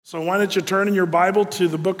So why don't you turn in your Bible to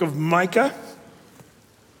the book of Micah.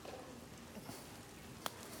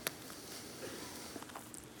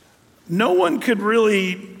 No one could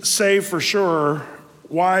really say for sure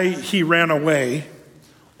why he ran away,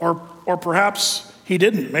 or perhaps he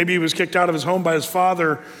didn't. Maybe he was kicked out of his home by his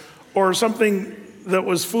father, or something that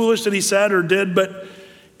was foolish that he said or did. But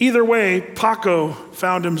either way, Paco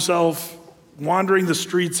found himself wandering the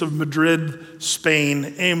streets of Madrid,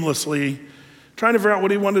 Spain, aimlessly, trying to figure out what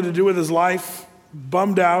he wanted to do with his life,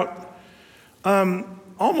 bummed out,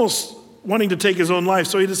 almost wanting to take his own life.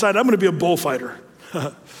 So he decided, I'm going to be a bullfighter.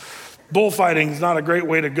 Bullfighting is not a great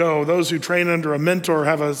way to go. Those who train under a mentor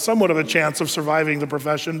have somewhat of a chance of surviving the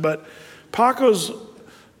profession, but Paco's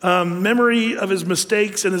memory of his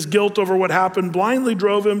mistakes and his guilt over what happened blindly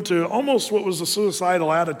drove him to almost what was a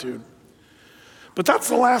suicidal attitude. But that's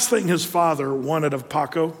the last thing his father wanted of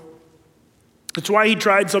Paco. It's why he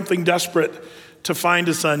tried something desperate to find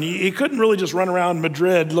his son. He couldn't really just run around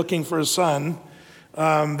Madrid looking for his son.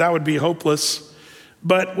 That would be hopeless.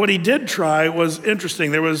 But what he did try was interesting.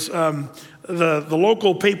 There was the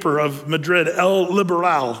local paper of Madrid, El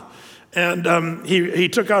Liberal, and he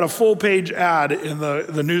took out a full-page ad in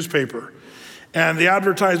the newspaper. And the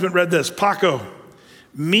advertisement read this: Paco,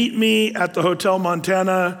 meet me at the Hotel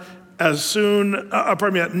Montana at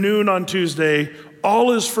noon on Tuesday.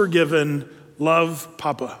 All is forgiven. Love,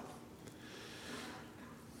 Papa.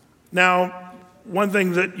 Now, one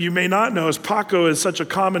thing that you may not know is Paco is such a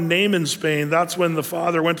common name in Spain. That's when the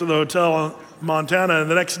father went to the Hotel Montana, and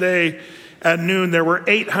the next day at noon, there were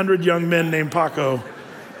 800 young men named Paco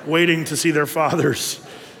waiting to see their fathers,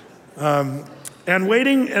 and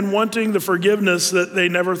waiting and wanting the forgiveness that they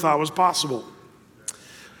never thought was possible.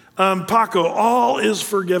 Paco, all is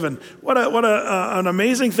forgiven. What an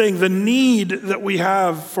amazing thing, the need that we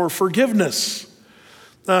have for forgiveness.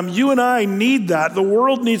 You and I need that. The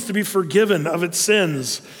world needs to be forgiven of its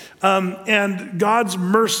sins. And God's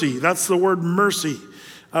mercy, that's the word mercy,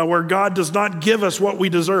 where God does not give us what we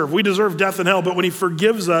deserve. We deserve death and hell, but when he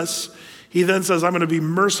forgives us, he then says, I'm going to be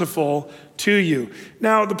merciful to you.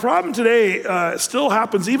 Now, the problem today still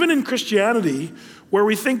happens, even in Christianity, where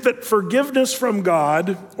we think that forgiveness from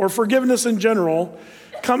God, or forgiveness in general,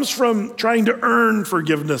 comes from trying to earn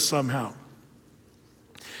forgiveness somehow.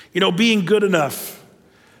 Being good enough.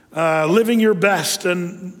 Living your best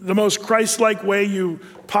and the most Christ-like way you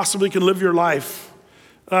possibly can live your life,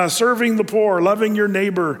 serving the poor, loving your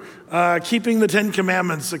neighbor, keeping the 10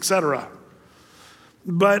 Commandments, etc.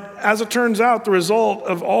 But as it turns out, the result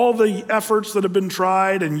of all the efforts that have been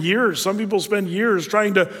tried and years, some people spend years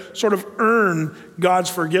trying to sort of earn God's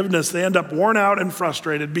forgiveness, they end up worn out and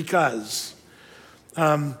frustrated because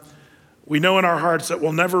we know in our hearts that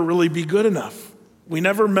we'll never really be good enough. We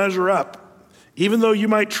never measure up. Even though you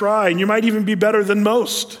might try and you might even be better than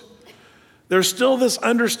most, there's still this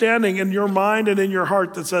understanding in your mind and in your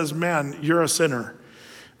heart that says, man, you're a sinner.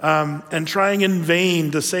 And trying in vain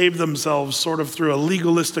to save themselves sort of through a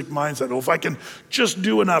legalistic mindset. Oh, if I can just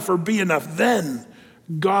do enough or be enough, then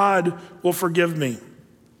God will forgive me.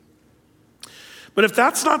 But if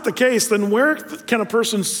that's not the case, then where can a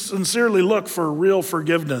person sincerely look for real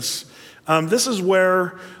forgiveness? This is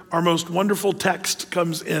where our most wonderful text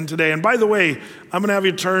comes in today. And by the way, I'm going to have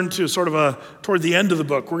you turn to toward the end of the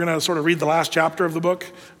book. We're going to sort of read the last chapter of the book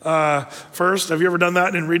first. Have you ever done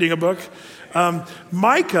that in reading a book?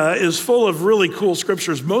 Micah is full of really cool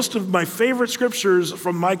scriptures. Most of my favorite scriptures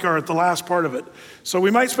from Micah are at the last part of it. So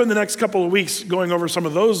we might spend the next couple of weeks going over some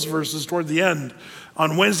of those verses toward the end.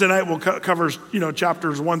 On Wednesday night, we'll cover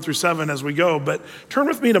chapters 1 through 7 as we go. But turn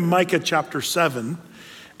with me to Micah chapter 7.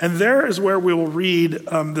 And there is where we will read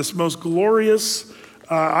this most glorious,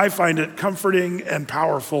 I find it comforting and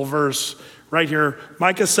powerful verse right here,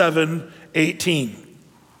 Micah 7:18.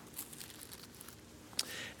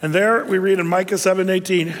 And there we read in Micah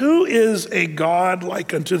 7:18, who is a God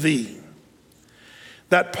like unto thee,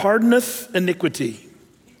 that pardoneth iniquity,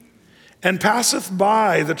 and passeth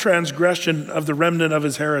by the transgression of the remnant of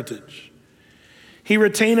his heritage? He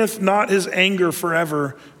retaineth not his anger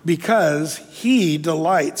forever, because he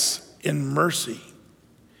delights in mercy.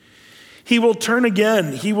 He will turn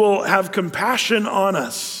again. He will have compassion on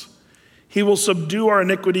us. He will subdue our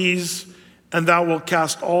iniquities, and thou wilt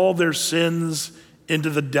cast all their sins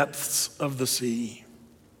into the depths of the sea.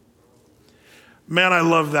 Man, I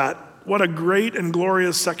love that. What a great and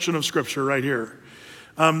glorious section of scripture right here.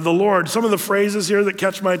 The Lord, some of the phrases here that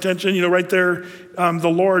catch my attention, right there, the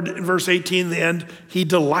Lord in verse 18, the end, he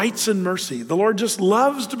delights in mercy. The Lord just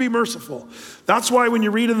loves to be merciful. That's why when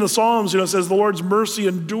you read in the Psalms, it says the Lord's mercy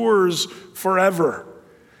endures forever.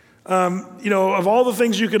 Of all the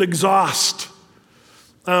things you could exhaust,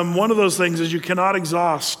 One of those things is you cannot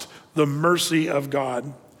exhaust the mercy of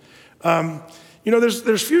God.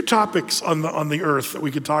 There's few topics on the earth that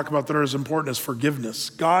we could talk about that are as important as forgiveness,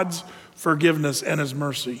 God's forgiveness and his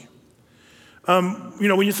mercy. When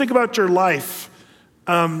you think about your life,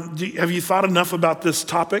 have you thought enough about this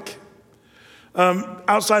topic?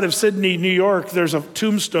 Outside of Sydney, New York, there's a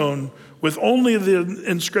tombstone with only the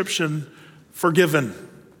inscription, forgiven.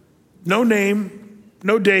 No name,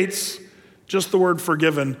 no dates, just the word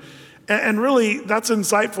forgiven. And really, that's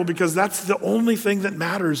insightful because that's the only thing that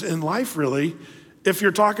matters in life, really, if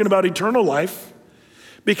you're talking about eternal life.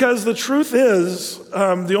 Because the truth is,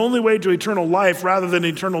 the only way to eternal life, rather than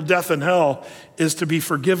eternal death in hell, is to be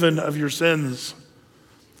forgiven of your sins.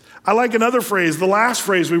 I like another phrase, the last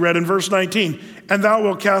phrase we read in verse 19, and thou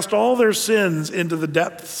wilt cast all their sins into the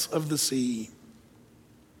depths of the sea.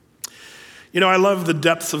 I love the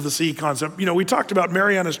depths of the sea concept. We talked about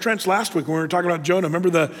Mariana's Trench last week when we were talking about Jonah.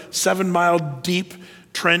 Remember the 7-mile deep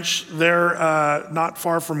trench there not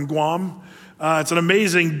far from Guam? It's an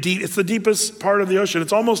amazing deep, it's the deepest part of the ocean.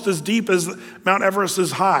 It's almost as deep as Mount Everest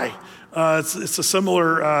is high. It's a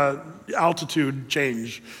similar altitude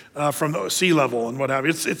change from the sea level and what have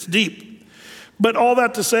you. It's deep. But all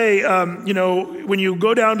that to say, when you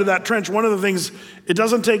go down to that trench, one of the things, it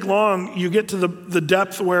doesn't take long, you get to the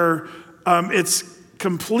depth where it's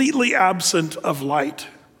completely absent of light.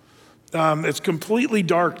 It's completely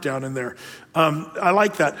dark down in there. I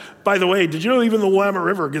like that. By the way, did you know even the Willamette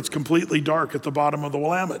River gets completely dark at the bottom of the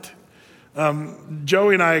Willamette?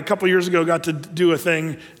 Joey and I a couple years ago got to do a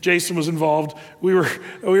thing. Jason was involved. We were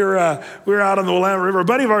out on the Willamette River. A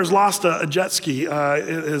buddy of ours lost a jet ski.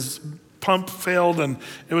 His pump failed, and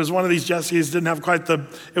it was one of these jet skis. Didn't have quite it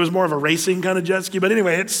was more of a racing kind of jet ski. But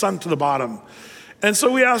anyway, it sunk to the bottom. And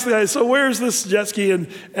so we asked the guy, so where's this jet ski?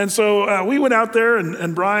 And so we went out there,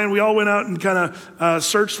 and Brian, we all went out and kind of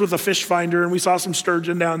searched with a fish finder, and we saw some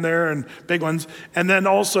sturgeon down there and big ones. And then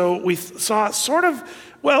also we saw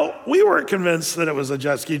we weren't convinced that it was a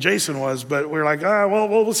jet ski. Jason was, but we were like,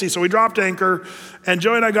 we'll see. So we dropped anchor, and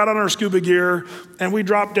Joey and I got on our scuba gear, and we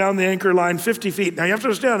dropped down the anchor line 50 feet. Now you have to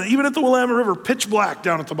understand, even at the Willamette River, pitch black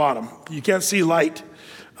down at the bottom. You can't see light.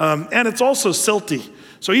 And it's also silty.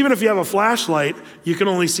 So even if you have a flashlight, you can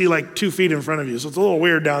only see like 2 feet in front of you. So it's a little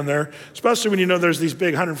weird down there, especially when you know there's these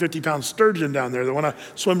big 150-pound sturgeon down there that want to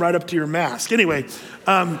swim right up to your mask. Anyway,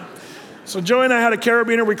 so Joey and I had a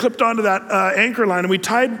carabiner. We clipped onto that anchor line, and we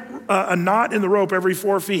tied a knot in the rope every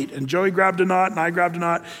 4 feet. And Joey grabbed a knot, and I grabbed a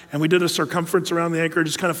knot, and we did a circumference around the anchor,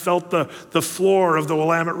 just kind of felt the floor of the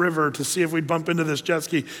Willamette River to see if we'd bump into this jet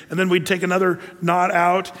ski. And then we'd take another knot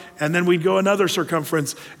out, and then we'd go another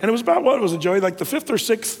circumference. And it was about, what was it, Joey? Like the 5th or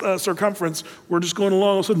 6th circumference, we're just going along,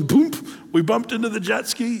 all of a sudden, boom, we bumped into the jet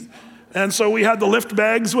ski. And so we had the lift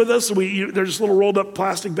bags with us. They're just little rolled up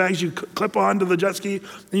plastic bags you clip onto the jet ski.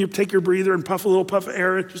 Then you take your breather and puff a little puff of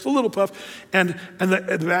air, just a little puff. And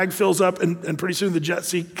the bag fills up, and pretty soon the jet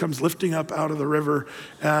ski comes lifting up out of the river.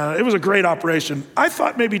 It was a great operation. I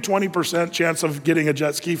thought maybe 20% chance of getting a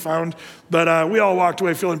jet ski found, but we all walked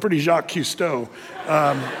away feeling pretty Jacques Cousteau.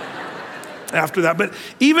 After that. But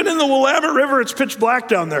even in the Willamette River, it's pitch black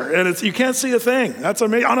down there, and you can't see a thing. That's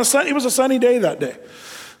amazing. It was a sunny day that day.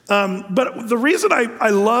 But the reason I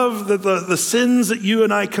love that the sins that you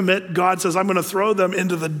and I commit, God says, I'm going to throw them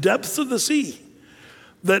into the depths of the sea.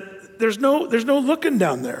 That there's no looking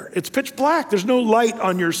down there. It's pitch black. There's no light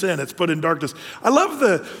on your sin. It's put in darkness. I love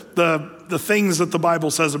the things that the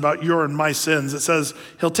Bible says about your and my sins. It says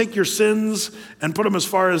he'll take your sins and put them as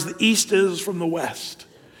far as the east is from the west.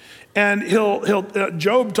 And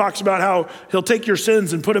Job talks about how he'll take your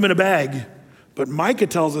sins and put them in a bag. But Micah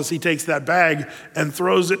tells us he takes that bag and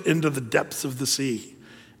throws it into the depths of the sea.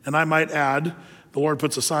 And I might add, the Lord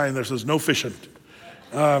puts a sign there that says, no fishing.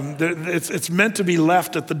 It's meant to be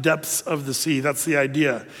left at the depths of the sea. That's the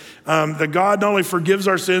idea. That God not only forgives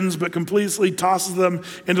our sins, but completely tosses them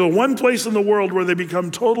into the one place in the world where they become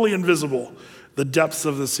totally invisible, the depths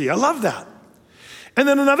of the sea. I love that. And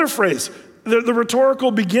then another phrase, the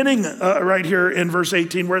rhetorical beginning right here in verse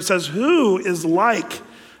 18, where it says, who is like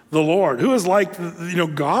the Lord? Who is like,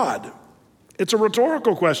 God? It's a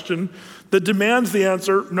rhetorical question that demands the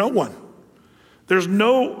answer, no one. There's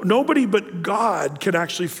nobody but God can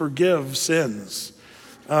actually forgive sins.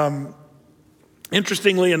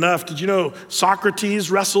 Interestingly enough, did you know Socrates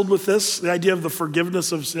wrestled with this, the idea of the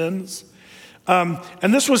forgiveness of sins?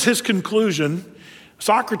 And this was his conclusion.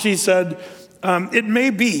 Socrates said, it may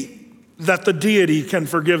be that the deity can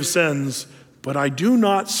forgive sins, but I do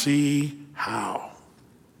not see how.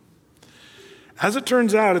 As it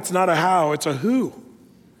turns out, it's not a how, it's a who.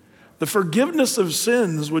 The forgiveness of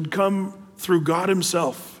sins would come through God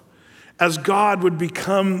himself. As God would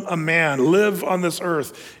become a man, live on this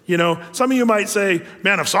earth. You know, some of you might say,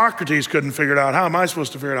 man, if Socrates couldn't figure it out, how am I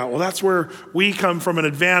supposed to figure it out? Well, that's where we come from an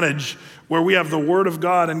advantage, where we have the word of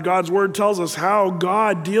God, and God's word tells us how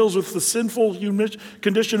God deals with the sinful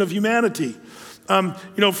condition of humanity. You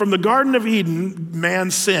know, from the Garden of Eden,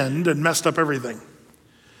 man sinned and messed up everything.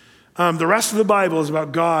 The rest of the Bible is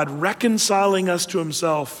about God reconciling us to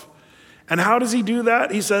himself. And how does he do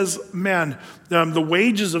that? He says, man, the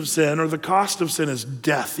wages of sin, or the cost of sin, is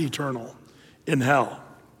death eternal in hell.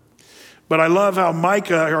 But I love how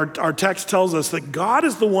Micah, our text tells us that God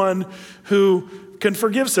is the one who can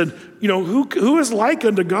forgive sin. You know, who is like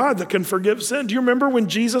unto God that can forgive sin? Do you remember when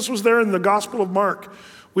Jesus was there in the Gospel of Mark?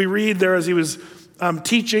 We read there as he was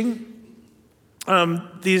teaching,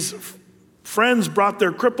 these friends brought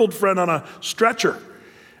their crippled friend on a stretcher.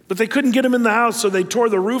 But they couldn't get him in the house, so they tore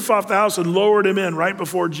the roof off the house and lowered him in right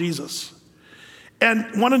before Jesus.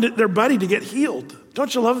 And wanted their buddy to get healed.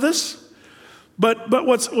 Don't you love this? But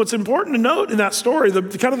what's important to note in that story, the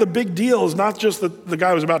kind of the big deal is not just that the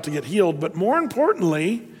guy was about to get healed, but more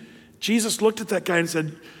importantly, Jesus looked at that guy and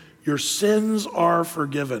said, your sins are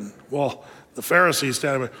forgiven. Well, the Pharisees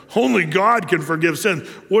standing there, only God can forgive sin.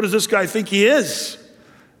 What does this guy think he is?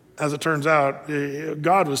 As it turns out,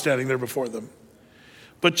 God was standing there before them.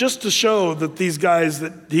 But just to show that these guys,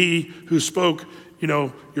 that he who spoke, you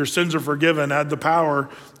know, your sins are forgiven, had the power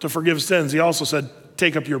to forgive sins, he also said,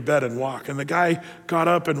 take up your bed and walk. And the guy got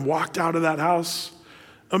up and walked out of that house.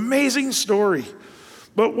 Amazing story.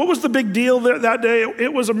 But what was the big deal there that day?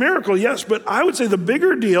 It was a miracle, yes, but I would say the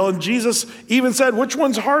bigger deal, and Jesus even said, which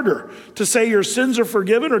one's harder, to say your sins are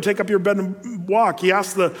forgiven or take up your bed and walk? He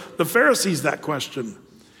asked the Pharisees that question.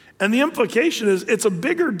 And the implication is it's a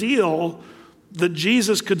bigger deal that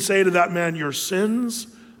Jesus could say to that man, your sins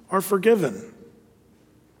are forgiven.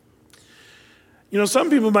 You know, some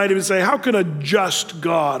people might even say, how can a just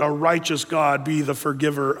God, a righteous God, be the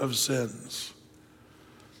forgiver of sins?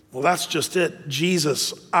 Well, that's just it.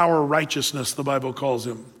 Jesus, our righteousness, the Bible calls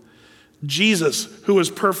him. Jesus, who was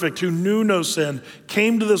perfect, who knew no sin,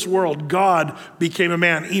 came to this world. God became a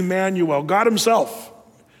man, Emmanuel. God himself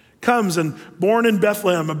comes and born in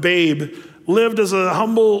Bethlehem, a babe, lived as a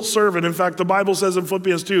humble servant. In fact, the Bible says in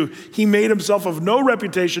Philippians 2, he made himself of no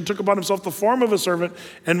reputation, took upon himself the form of a servant,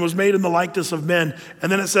 and was made in the likeness of men.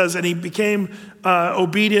 And then it says, and he became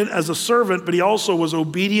obedient as a servant, but he also was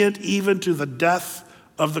obedient even to the death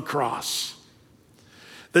of the cross.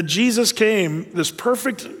 That Jesus came, this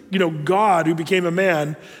perfect, God who became a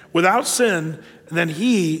man without sin, and then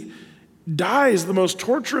he dies the most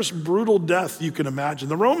torturous, brutal death you can imagine.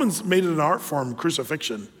 The Romans made it an art form,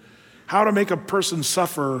 crucifixion. How to make a person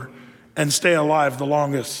suffer and stay alive the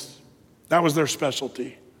longest. That was their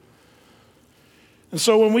specialty. And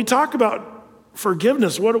so when we talk about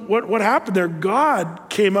forgiveness, what happened there? God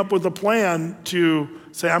came up with a plan to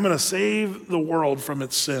say, I'm going to save the world from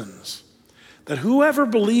its sins. That whoever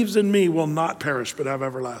believes in me will not perish but have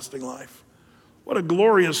everlasting life. What a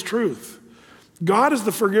glorious truth. God is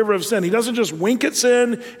the forgiver of sin. He doesn't just wink at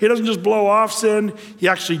sin. He doesn't just blow off sin. He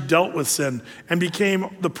actually dealt with sin and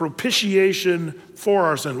became the propitiation for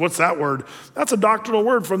our sin. What's that word? That's a doctrinal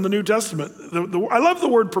word from the New Testament. I love the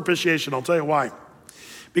word propitiation. I'll tell you why.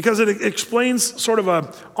 Because it explains sort of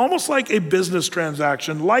almost like a business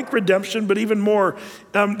transaction, like redemption, but even more.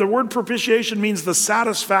 The word propitiation means the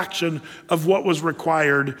satisfaction of what was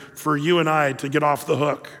required for you and I to get off the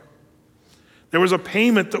hook. There was a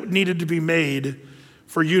payment that needed to be made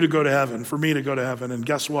for you to go to heaven, for me to go to heaven. And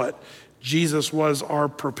guess what? Jesus was our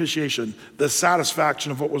propitiation, the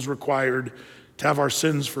satisfaction of what was required to have our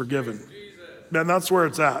sins forgiven. And that's where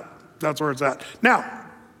it's at. That's where it's at. Now,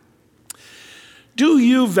 do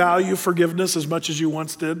you value forgiveness as much as you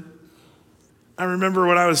once did? I remember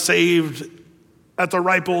when I was saved at the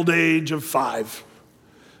ripe old age of 5,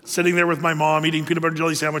 sitting there with my mom eating peanut butter and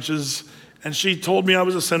jelly sandwiches, and she told me I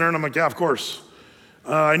was a sinner, and I'm like, yeah, of course.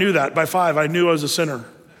 I knew that. By 5, I knew I was a sinner.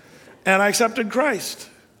 And I accepted Christ.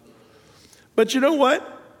 But you know what?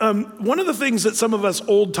 One of the things that some of us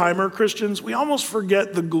old-timer Christians, we almost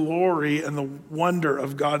forget the glory and the wonder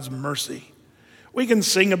of God's mercy. We can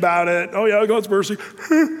sing about it. Oh yeah, God's mercy.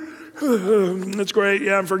 It's great.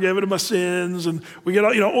 Yeah, I'm forgiven of my sins. And we get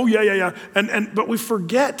all, oh yeah. But we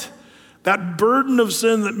forget that burden of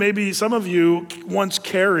sin that maybe some of you once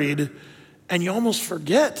carried, and you almost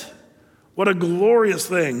forget what a glorious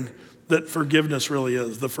thing that forgiveness really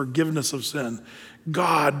is, the forgiveness of sin.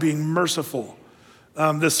 God being merciful,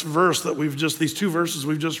 this verse that these two verses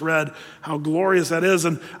we've just read, how glorious that is.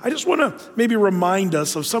 And I just want to maybe remind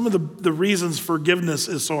us of some of the reasons forgiveness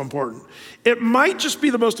is so important. It might just be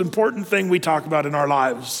the most important thing we talk about in our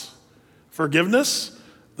lives. Forgiveness,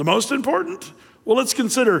 the most important? Well, let's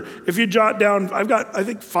consider, if you jot down, I've got, I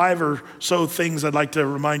think, 5 or so things I'd like to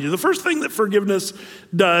remind you. The first thing that forgiveness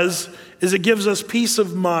does is it gives us peace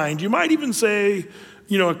of mind. You might even say,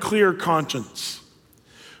 a clear conscience.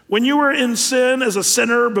 When you were in sin as a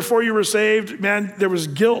sinner before you were saved, man, there was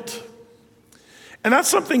guilt. And that's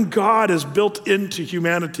something God has built into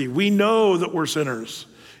humanity. We know that we're sinners.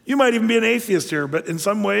 You might even be an atheist here, but in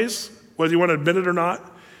some ways, whether you want to admit it or not,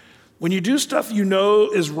 when you do stuff you know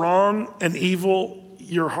is wrong and evil,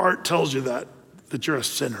 your heart tells you that you're a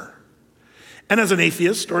sinner. And as an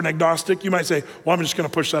atheist or an agnostic, you might say, well, I'm just going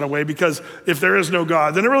to push that away because if there is no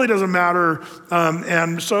God, then it really doesn't matter.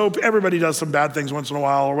 And so everybody does some bad things once in a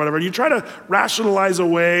while or whatever. You try to rationalize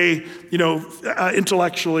away,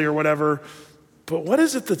 intellectually or whatever. But what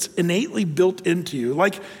is it that's innately built into you?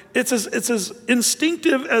 Like it's as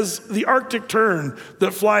instinctive as the Arctic tern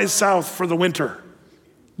that flies south for the winter.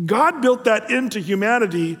 God built that into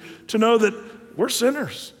humanity to know that we're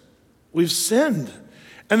sinners. We've sinned.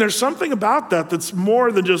 And there's something about that that's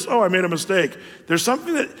more than just, I made a mistake. There's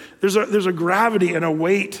something there's a gravity and a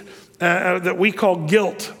weight that we call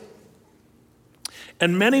guilt.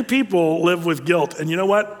 And many people live with guilt. And you know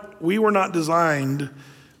what? We were not designed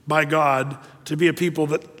by God to be a people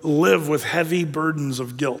that live with heavy burdens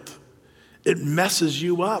of guilt. It messes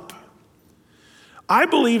you up. I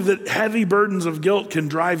believe that heavy burdens of guilt can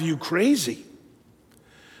drive you crazy.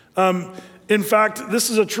 In fact, this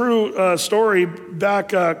is a true story. Back,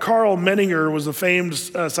 Carl Menninger was a famed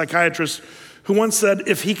psychiatrist who once said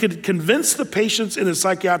if he could convince the patients in his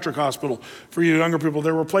psychiatric hospital, for you younger people,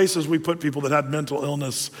 there were places we put people that had mental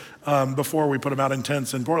illness before we put them out in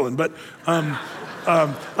tents in Portland. But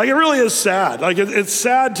it really is sad. It's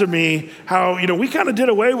sad to me how, we kind of did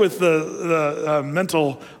away with the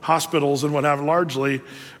mental hospitals and what have largely.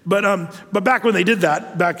 But back when they did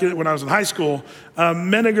that, back when I was in high school,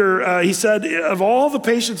 Menninger, he said of all the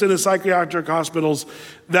patients in his psychiatric hospitals,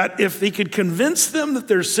 that if he could convince them that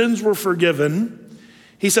their sins were forgiven,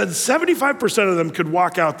 he said 75% of them could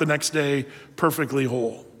walk out the next day perfectly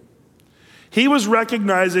whole. He was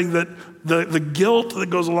recognizing that the guilt that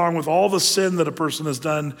goes along with all the sin that a person has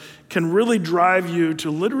done can really drive you to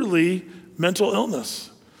literally mental illness.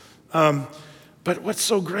 But what's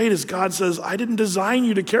so great is God says, I didn't design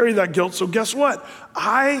you to carry that guilt, so guess what?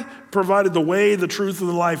 I provided the way, the truth, and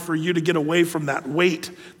the life for you to get away from that weight,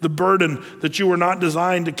 the burden that you were not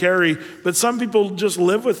designed to carry. But some people just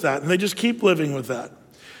live with that, and they just keep living with that.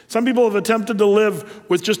 Some people have attempted to live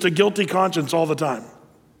with just a guilty conscience all the time.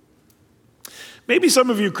 Maybe some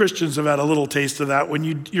of you Christians have had a little taste of that when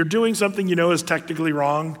you're doing something you know is technically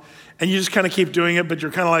wrong, and you just kind of keep doing it, but you're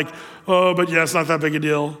kind of like, but yeah, it's not that big a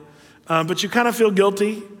deal. But you kind of feel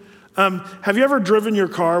guilty. Have you ever driven your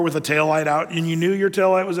car with a taillight out and you knew your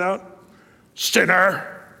taillight was out?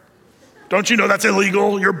 Sinner. Don't you know that's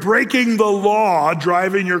illegal? You're breaking the law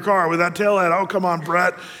driving your car with that taillight. Oh, come on,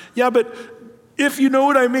 Brett. Yeah, but if you know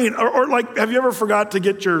what I mean. Or like, have you ever forgot to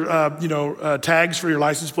get your, tags for your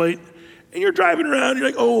license plate? And you're driving around, you're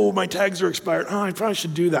like, oh, my tags are expired. Oh, I probably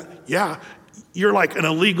should do that. Yeah, you're like an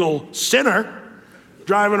illegal sinner.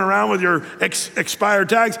 Driving around with your expired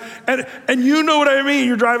tags. And you know what I mean.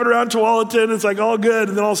 You're driving around Tualatin, it's like all good.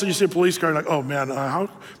 And then all of a sudden you see a police car and you're like, oh man,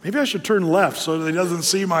 maybe I should turn left so that he doesn't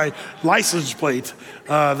see my license plate.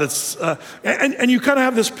 And you kind of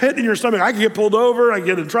have this pit in your stomach. I could get pulled over, I could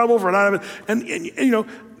get in trouble for not having, and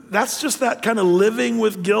that's just that kind of living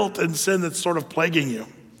with guilt and sin that's sort of plaguing you.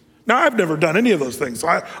 Now, I've never done any of those things. So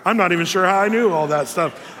I'm not even sure how I knew all that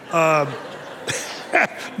stuff.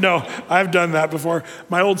 No, I've done that before.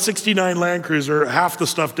 My old 69 Land Cruiser, half the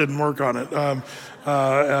stuff didn't work on it.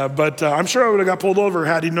 But I'm sure I would have got pulled over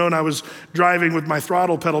had he known I was driving with my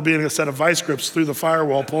throttle pedal being a set of vice grips through the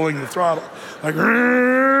firewall, pulling the throttle. Like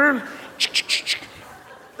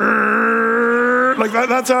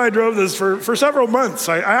that's how I drove this for several months.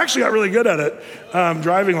 I actually got really good at it,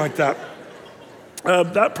 driving like that.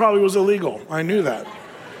 That probably was illegal. I knew that.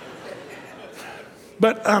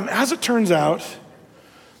 But as it turns out,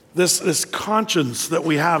 this conscience that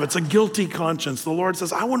we have, it's a guilty conscience. The Lord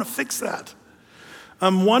says, I want to fix that.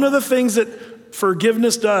 One of the things that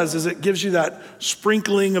forgiveness does is it gives you that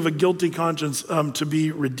sprinkling of a guilty conscience to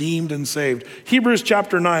be redeemed and saved. Hebrews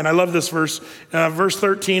chapter 9, I love this verse, verse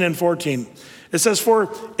 13 and 14. It says,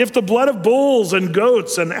 for if the blood of bulls and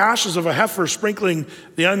goats and ashes of a heifer sprinkling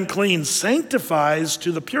the unclean sanctifies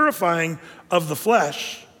to the purifying of the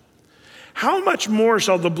flesh, how much more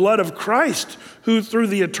shall the blood of Christ, who through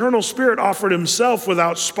the eternal Spirit offered himself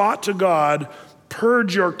without spot to God,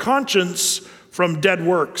 purge your conscience from dead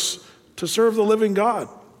works to serve the living God?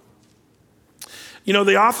 You know,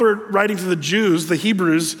 the author writing to the Jews, the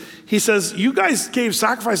Hebrews, he says, you guys gave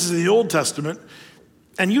sacrifices in the Old Testament,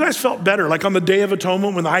 and you guys felt better. Like on the Day of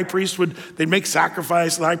Atonement, when the high priest they'd make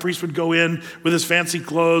sacrifice, the high priest would go in with his fancy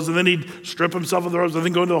clothes, and then he'd strip himself of the robes, and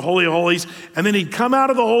then go into the Holy of Holies, and then he'd come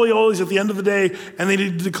out of the Holy of Holies at the end of the day, and then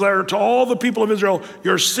he'd declare to all the people of Israel,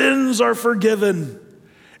 your sins are forgiven.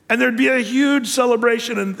 And there'd be a huge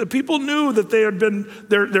celebration, and the people knew that they had been,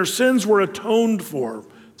 their sins were atoned for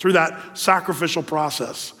through that sacrificial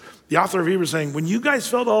process. The author of Hebrews is saying, when you guys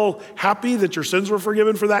felt all happy that your sins were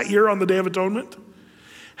forgiven for that year on the Day of Atonement,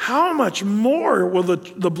 how much more will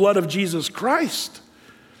the blood of Jesus Christ,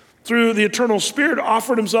 through the eternal Spirit,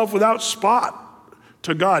 offered himself without spot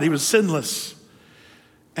to God? He was sinless.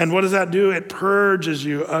 And what does that do? It purges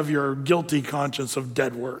you of your guilty conscience of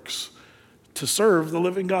dead works to serve the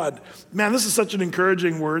living God. Man, this is such an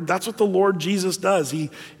encouraging word. That's what the Lord Jesus does.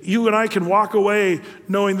 You and I can walk away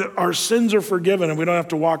knowing that our sins are forgiven, and we don't have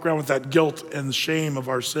to walk around with that guilt and shame of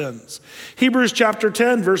our sins. Hebrews chapter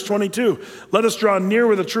 10, verse 22. Let us draw near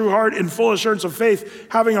with a true heart in full assurance of faith,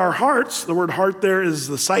 having our hearts, the word heart there is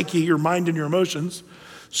the psyche, your mind and your emotions,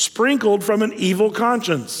 sprinkled from an evil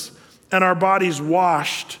conscience, and our bodies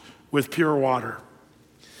washed with pure water.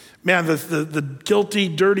 Man, the guilty,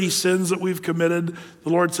 dirty sins that we've committed, the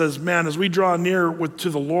Lord says, man, as we draw near to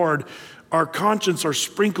the Lord, our conscience are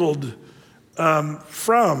sprinkled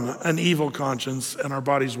from an evil conscience and our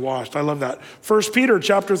bodies washed. I love that. 1 Peter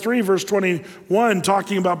chapter 3, verse 21,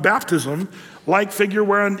 talking about baptism, like figure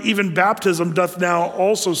wherein even baptism doth now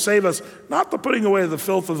also save us, not the putting away of the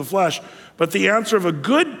filth of the flesh, but the answer of a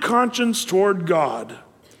good conscience toward God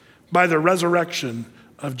by the resurrection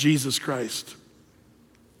of Jesus Christ.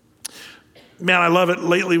 Man, I love it.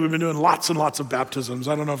 Lately, we've been doing lots and lots of baptisms.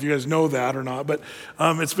 I don't know if you guys know that or not, but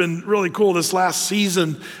it's been really cool this last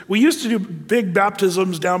season. We used to do big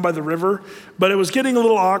baptisms down by the river, but it was getting a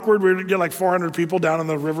little awkward. We would get like 400 people down in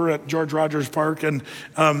the river at George Rogers Park, and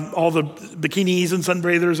all the bikinis and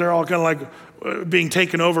sunbathers, they're all kind of like being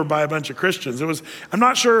taken over by a bunch of Christians. I'm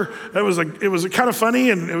not sure, it was kind of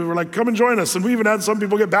funny, and we were like, come and join us. And we even had some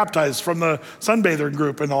people get baptized from the sunbather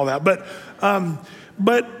group and all that.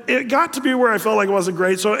 But it got to be where I felt like it wasn't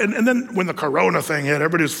great. So, and then when the Corona thing hit,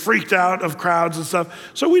 everybody was freaked out of crowds and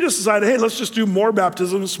stuff. So we just decided, hey, let's just do more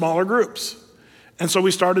baptisms, smaller groups. And so we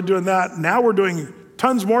started doing that. Now we're doing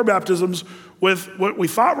tons more baptisms with what we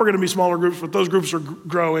thought were going to be smaller groups, but those groups are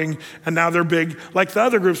growing, and now they're big like the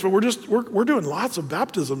other groups. But we're doing lots of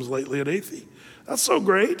baptisms lately at Athey. That's so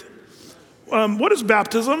great. What is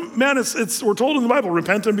baptism? Man, we're told in the Bible,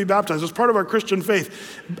 repent and be baptized. It's part of our Christian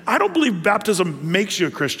faith. I don't believe baptism makes you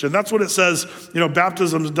a Christian. That's what it says,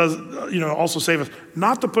 baptism does, also save us.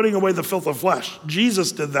 Not the putting away the filth of flesh.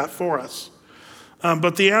 Jesus did that for us.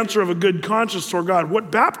 But the answer of a good conscience toward God,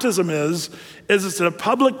 what baptism is it's a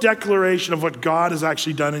public declaration of what God has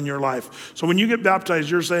actually done in your life. So when you get baptized,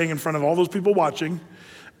 you're saying in front of all those people watching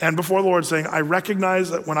and before the Lord saying, I recognize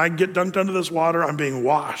that when I get dunked under this water, I'm being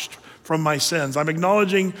washed from my sins. I'm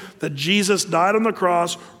acknowledging that Jesus died on the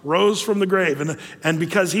cross, rose from the grave, and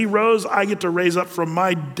because he rose, I get to raise up from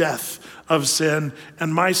my death of sin,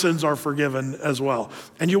 and my sins are forgiven as well.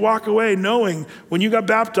 And you walk away knowing when you got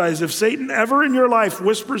baptized, if Satan ever in your life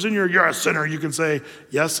whispers in you're a sinner, you can say,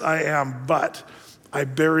 yes, I am, but I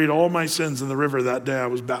buried all my sins in the river that day I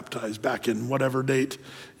was baptized, back in whatever date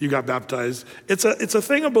you got baptized. It's a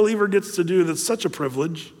thing a believer gets to do that's such a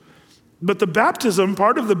privilege. But the baptism,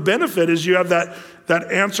 part of the benefit is you have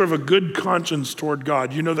that answer of a good conscience toward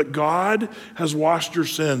God. You know that God has washed your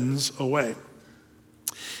sins away.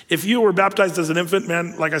 If you were baptized as an infant,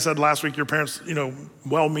 man, like I said last week, your parents,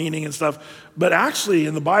 well-meaning and stuff. But actually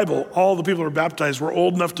in the Bible, all the people who were baptized were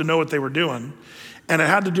old enough to know what they were doing. And it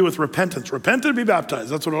had to do with repentance. Repent and be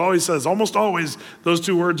baptized. That's what it always says. Almost always those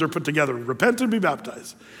two words are put together. Repent and be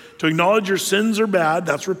baptized. To acknowledge your sins are bad,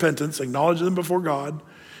 that's repentance. Acknowledge them before God.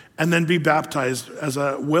 And then be baptized as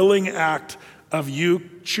a willing act of you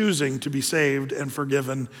choosing to be saved and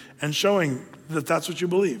forgiven and showing that that's what you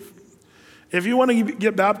believe. If you want to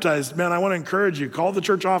get baptized, man, I want to encourage you. Call the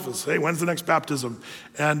church office. Hey, when's the next baptism?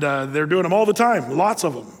 And they're doing them all the time, lots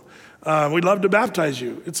of them. We'd love to baptize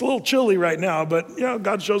you. It's a little chilly right now, but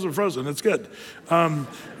God's shows are frozen. It's good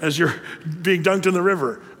as you're being dunked in the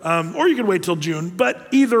river. Or you can wait till June. But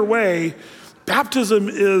either way, baptism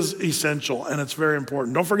is essential, and it's very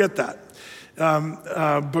important. Don't forget that.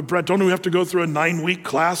 But Brett, don't we have to go through a 9-week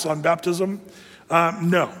class on baptism?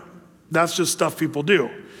 No. That's just stuff people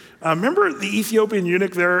do. Remember the Ethiopian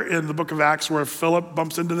eunuch there in the book of Acts where Philip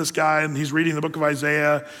bumps into this guy and he's reading the book of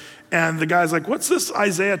Isaiah, and the guy's like, what's this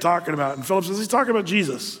Isaiah talking about? And Philip says, he's talking about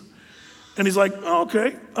Jesus. And he's like, oh,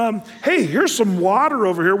 okay. Hey, here's some water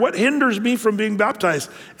over here. What hinders me from being baptized?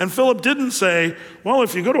 And Philip didn't say, well,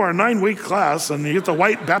 if you go to our 9-week class and you get the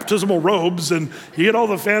white baptismal robes and you get all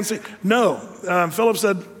the fancy. No, Philip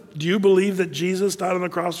said, do you believe that Jesus died on the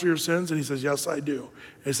cross for your sins? And he says, yes, I do.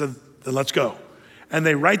 And he said, then let's go. And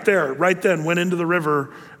they right then went into the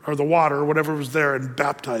river or the water or whatever was there and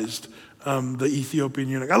baptized the Ethiopian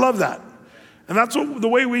eunuch. I love that. And that's the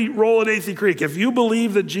way we roll at Athey Creek. If you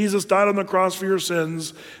believe that Jesus died on the cross for your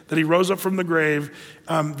sins, that he rose up from the grave,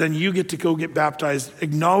 then you get to go get baptized,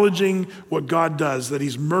 acknowledging what God does, that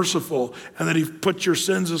he's merciful and that he put your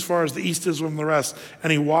sins as far as the east is from the west,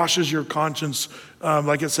 and he washes your conscience,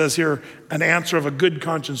 like it says here, an answer of a good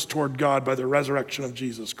conscience toward God by the resurrection of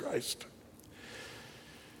Jesus Christ.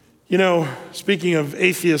 You know, speaking of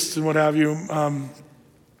atheists and what have you,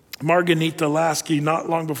 Margarita Lasky, not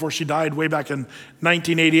long before she died, way back in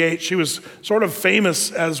 1988, she was sort of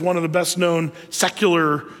famous as one of the best known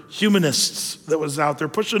secular humanists that was out there,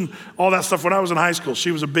 pushing all that stuff. When I was in high school,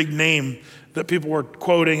 she was a big name that people were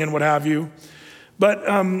quoting and what have you. But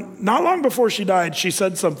not long before she died, she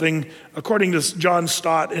said something, according to John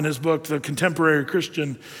Stott in his book, The Contemporary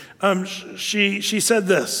Christian. She said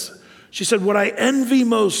this. She said, what I envy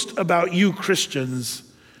most about you Christians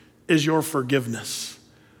is your forgiveness.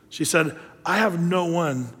 She said, I have no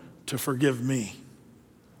one to forgive me.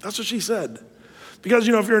 That's what she said. Because,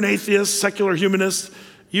 you know, if you're an atheist, secular humanist,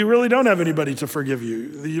 you really don't have anybody to forgive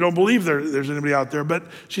you. You don't believe there's anybody out there. But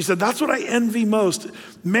she said, that's what I envy most.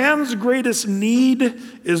 Man's greatest need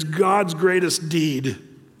is God's greatest deed.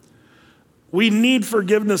 We need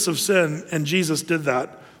forgiveness of sin, and Jesus did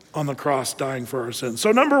that on the cross, dying for our sins.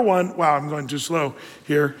 So number one, wow, I'm going too slow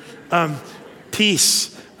here.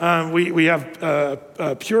 Peace. We have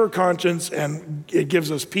a pure conscience, and it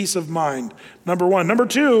gives us peace of mind. Number one. Number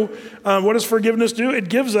two, what does forgiveness do? It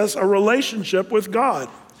gives us a relationship with God.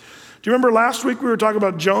 Do you remember last week we were talking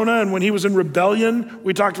about Jonah, and when he was in rebellion,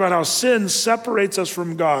 we talked about how sin separates us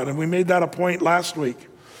from God, and we made that a point last week.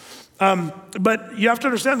 But you have to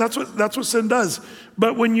understand that's what sin does.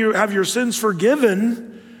 But when you have your sins forgiven,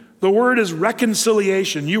 the word is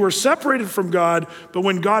reconciliation. You were separated from God, but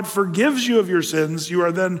when God forgives you of your sins, you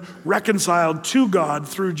are then reconciled to God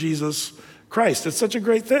through Jesus Christ. It's such a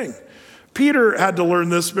great thing. Peter had to learn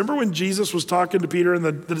this. Remember when Jesus was talking to Peter and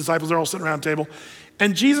the disciples are all sitting around a table?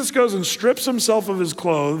 And Jesus goes and strips himself of his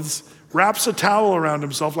clothes, wraps a towel around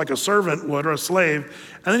himself like a servant would or a slave,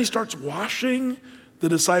 and then he starts washing the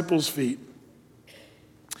disciples' feet.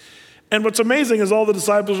 And what's amazing is all the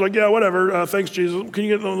disciples are like, yeah, whatever, thanks, Jesus. Can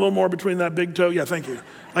you get a little more between that big toe? Yeah, thank you.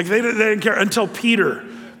 Like they didn't care until Peter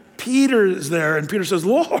is there, and Peter says,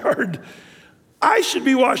 Lord, I should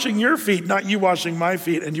be washing your feet, not you washing my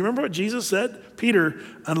feet. And do you remember what Jesus said? Peter,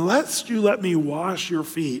 unless you let me wash your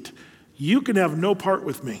feet, you can have no part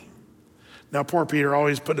with me. Now, poor Peter,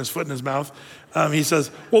 always putting his foot in his mouth. He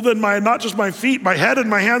says, well, then not just my feet, my head and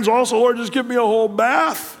my hands also, Lord, just give me a whole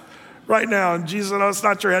bath right now. And Jesus said, no, it's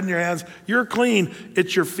not your head and your hands. You're clean.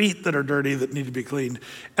 It's your feet that are dirty that need to be cleaned.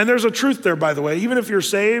 And there's a truth there, by the way. Even if you're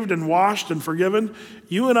saved and washed and forgiven,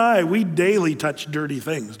 you and I, we daily touch dirty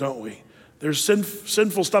things, don't we? There's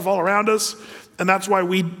sinful stuff all around us. And that's why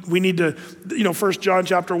we need to, 1 John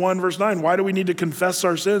chapter 1, verse 9, why do we need to confess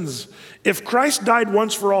our sins? If Christ died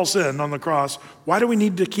once for all sin on the cross, why do we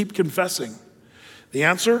need to keep confessing? The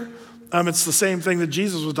answer, it's the same thing that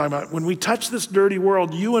Jesus was talking about. When we touch this dirty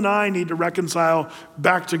world, you and I need to reconcile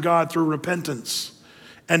back to God through repentance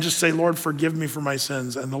and just say, Lord, forgive me for my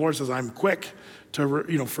sins. And the Lord says, I'm quick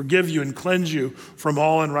to forgive you and cleanse you from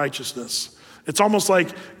all unrighteousness. It's almost like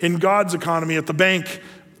in God's economy at the bank,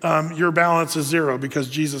 your balance is zero because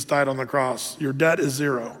Jesus died on the cross. Your debt is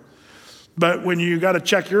zero. But when you got to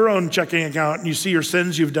check your own checking account and you see your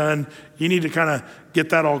sins you've done, you need to kind of get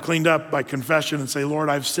that all cleaned up by confession and say, Lord,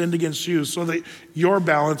 I've sinned against you, so that your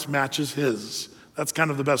balance matches his. That's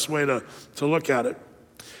kind of the best way to look at it.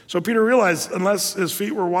 So Peter realized unless his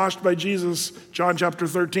feet were washed by Jesus, John chapter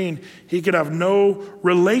 13, he could have no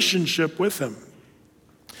relationship with him.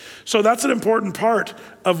 So that's an important part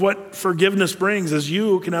of what forgiveness brings, is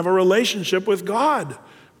you can have a relationship with God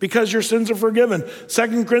because your sins are forgiven.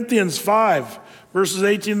 2 Corinthians 5, verses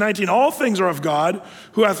 18 and 19, all things are of God,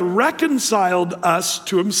 who hath reconciled us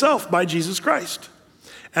to himself by Jesus Christ,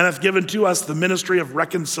 and hath given to us the ministry of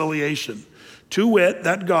reconciliation, to wit,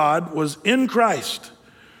 that God was in Christ,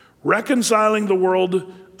 reconciling the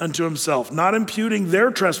world unto himself, not imputing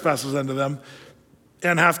their trespasses unto them,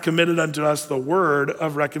 and hath committed unto us the word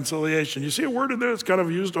of reconciliation. You see a word in there that's kind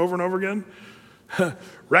of used over and over again?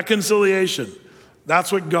 Reconciliation.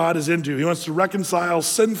 That's what God is into. He wants to reconcile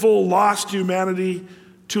sinful, lost humanity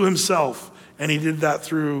to himself. And he did that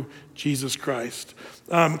through Jesus Christ.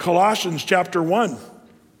 Colossians chapter 1,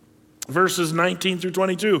 verses 19 through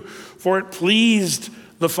 22. For it pleased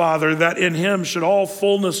the Father that in him should all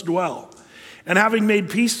fullness dwell. And having made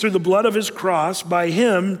peace through the blood of his cross, by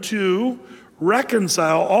him to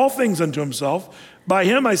reconcile all things unto himself. By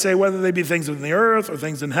him, I say, whether they be things in the earth or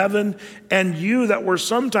things in heaven, and you that were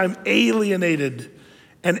sometime alienated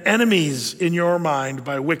and enemies in your mind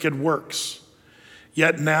by wicked works.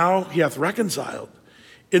 Yet now he hath reconciled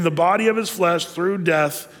in the body of his flesh through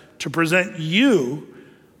death to present you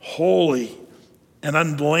holy and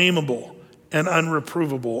unblameable and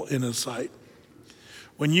unreprovable in his sight.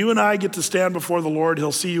 When you and I get to stand before the Lord,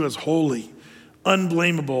 he'll see you as holy,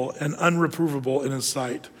 unblameable, and unreprovable in his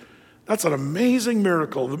sight. That's an amazing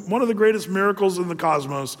miracle. One of the greatest miracles in the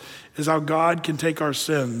cosmos is how God can take our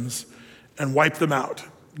sins and wipe them out,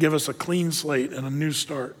 give us a clean slate and a new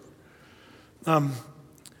start.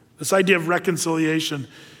 This idea of reconciliation.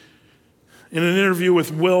 In an interview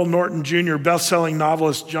with Will Norton Jr., best-selling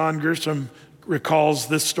novelist John Grisham recalls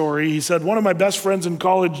this story. He said, one of my best friends in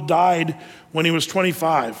college died when he was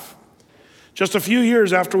 25. Just a few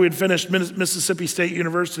years after we had finished Mississippi State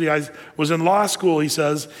University, I was in law school, he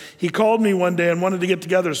says. He called me one day and wanted to get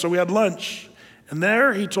together, so we had lunch. And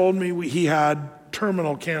there he told me he had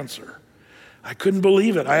terminal cancer. I couldn't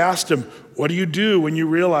believe it. I asked him, what do you do when you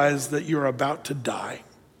realize that you're about to die?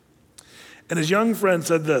 And his young friend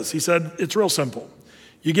said this. He said, it's real simple.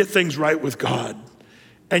 You get things right with God,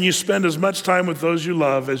 and you spend as much time with those you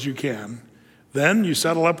love as you can. Then you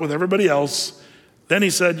settle up with everybody else. Then he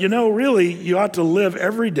said, really, you ought to live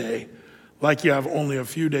every day like you have only a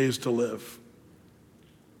few days to live.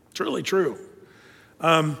 It's really true.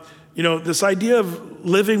 This idea of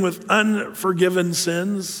living with unforgiven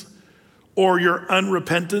sins, or you're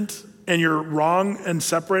unrepentant and you're wrong and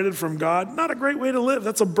separated from God, not a great way to live.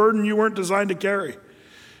 That's a burden you weren't designed to carry.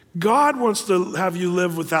 God wants to have you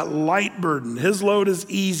live with that light burden. His load is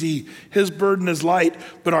easy. His burden is light,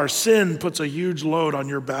 but our sin puts a huge load on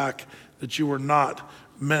your back that you were not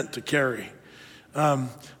meant to carry.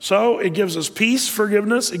 So it gives us peace,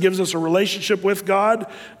 forgiveness. It gives us a relationship with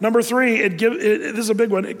God. Number 3, this is a big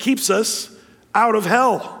one. It keeps us out of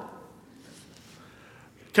hell.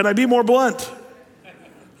 Can I be more blunt?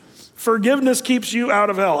 Forgiveness keeps you out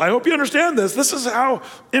of hell. I hope you understand this. This is how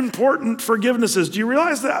important forgiveness is. Do you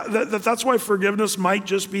realize that's why forgiveness might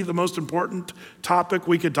just be the most important topic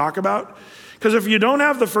we could talk about? Because if you don't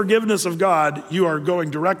have the forgiveness of God, you are going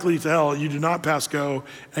directly to hell. You do not pass go,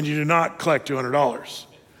 and you do not collect $200.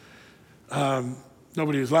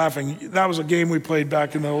 Nobody was laughing. That was a game we played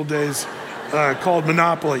back in the old days called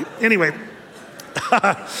Monopoly. Anyway,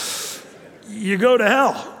 you go to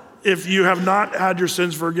hell if you have not had your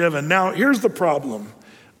sins forgiven. Now, here's the problem.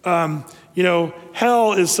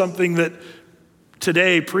 Hell is something that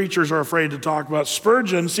today preachers are afraid to talk about.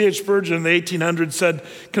 Spurgeon, C.H. Spurgeon in the 1800s said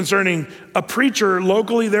concerning a preacher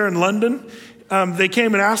locally there in London, they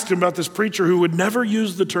came and asked him about this preacher who would never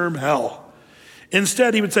use the term hell.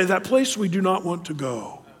 Instead, he would say, that place we do not want to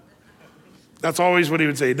go. That's always what he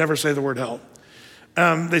would say. He'd never say the word hell.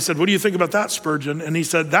 They said, what do you think about that, Spurgeon? And he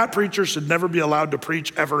said, that preacher should never be allowed to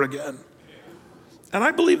preach ever again. And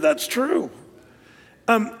I believe that's true.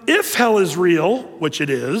 If hell is real, which it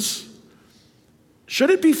is, should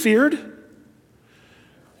it be feared?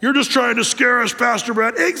 You're just trying to scare us, Pastor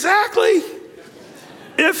Brett. Exactly.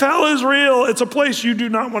 If hell is real, it's a place you do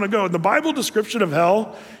not want to go. And the Bible description of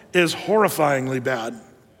hell is horrifyingly bad.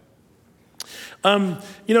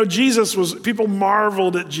 People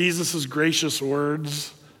marveled at Jesus' gracious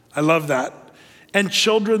words. I love that. And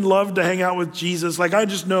children love to hang out with Jesus. I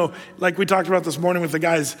just know, like we talked about this morning with the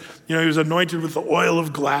guys, he was anointed with the oil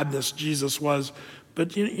of gladness, Jesus was.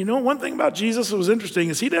 But one thing about Jesus that was interesting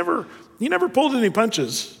is he never pulled any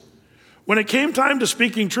punches. When it came time to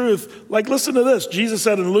speaking truth, listen to this. Jesus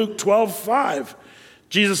said in Luke 12:5,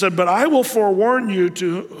 Jesus said, but I will forewarn you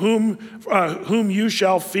to whom you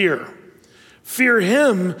shall fear. Fear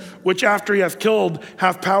him which after he hath killed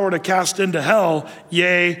hath power to cast into hell.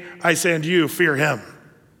 Yea, I say unto you, fear him.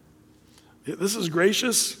 This is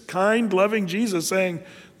gracious, kind, loving Jesus saying,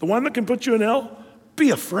 the one that can put you in hell,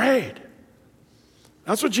 be afraid.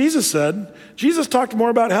 That's what Jesus said. Jesus talked more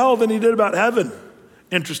about hell than he did about heaven,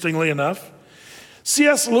 interestingly enough.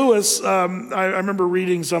 C.S. Lewis, I remember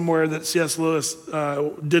reading somewhere that C.S. Lewis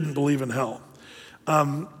didn't believe in hell.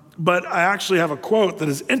 But I actually have a quote that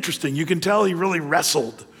is interesting. You can tell he really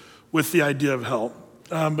wrestled with the idea of hell.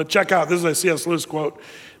 But check out, this is a C.S. Lewis quote.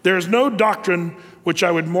 "There is no doctrine which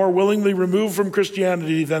I would more willingly remove from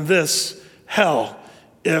Christianity than this, hell,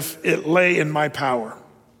 if it lay in my power.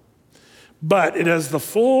 But it has the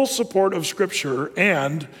full support of Scripture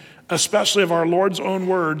and, especially of our Lord's own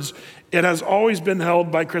words, it has always been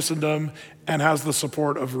held by Christendom and has the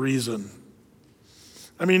support of reason."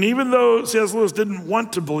 I mean, even though C.S. Lewis didn't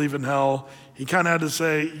want to believe in hell, he kind of had to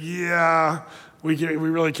say, yeah, we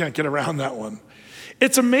really can't get around that one.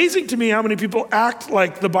 It's amazing to me how many people act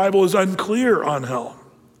like the Bible is unclear on hell.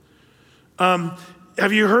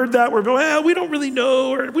 Have you heard that where people, we don't really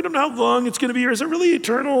know, or we don't know how long it's going to be, or is it really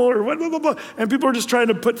eternal, or what, blah, blah, blah. And people are just trying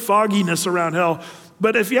to put fogginess around hell.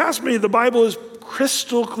 But if you ask me, the Bible is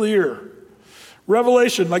crystal clear.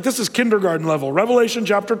 Revelation, like this is kindergarten level. Revelation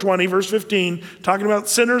chapter 20, verse 15, talking about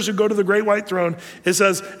sinners who go to the great white throne. It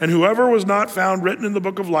says, "And whoever was not found written in the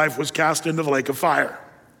book of life was cast into the lake of fire."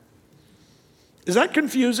 Is that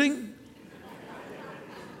confusing?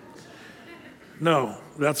 No,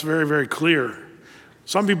 that's very, very clear.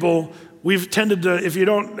 Some people, we've tended to, if you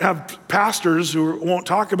don't have pastors who won't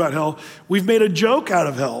talk about hell, we've made a joke out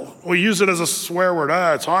of hell. We use it as a swear word.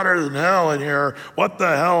 It's hotter than hell in here. What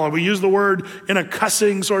the hell? And we use the word in a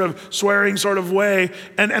cussing sort of swearing sort of way.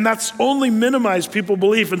 And that's only minimized people's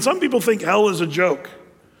belief. And some people think hell is a joke.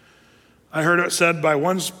 I heard it said by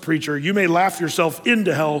one preacher, "You may laugh yourself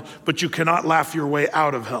into hell, but you cannot laugh your way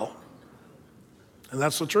out of hell." And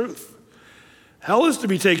that's the truth. Hell is to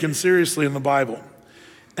be taken seriously in the Bible.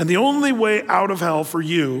 And the only way out of hell for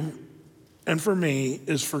you and for me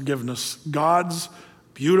is forgiveness. God's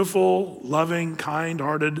beautiful, loving,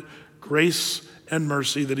 kind-hearted grace and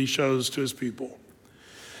mercy that he shows to his people.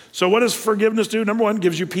 So what does forgiveness do? Number one,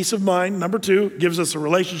 gives you peace of mind. Number two, gives us a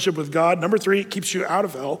relationship with God. Number three, it keeps you out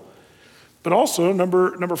of hell. But also,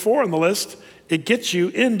 number four on the list, it gets you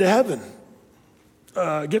into heaven.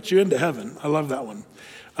 Gets you into heaven. I love that one.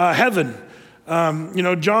 Heaven.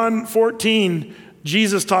 John 14,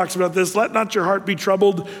 Jesus talks about this. "Let not your heart be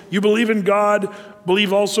troubled. You believe in God,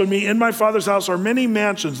 believe also in me. In my Father's house are many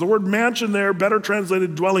mansions." The word mansion there, better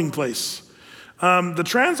translated dwelling place. The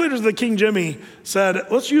translators of the King Jimmy said,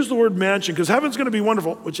 let's use the word mansion because heaven's going to be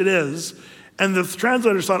wonderful, which it is. And the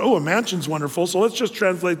translators thought, a mansion's wonderful, so let's just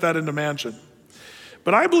translate that into mansion.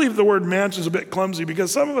 But I believe the word mansion's a bit clumsy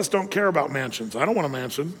because some of us don't care about mansions. I don't want a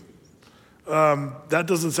mansion. That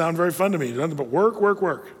doesn't sound very fun to me. Nothing but work, work,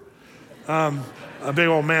 work. A big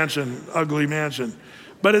old mansion, ugly mansion.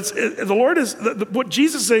 But the Lord is, what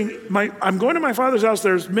Jesus is saying, I'm going to my Father's house.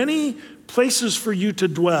 There's many places for you to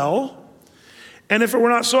dwell. And if it were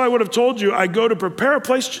not so, I would have told you, I go to prepare a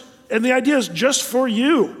place. And the idea is just for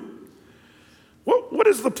you. What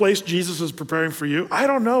is the place Jesus is preparing for you? I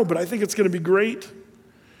don't know, but I think it's going to be great.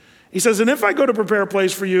 He says, and if I go to prepare a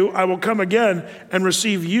place for you, I will come again and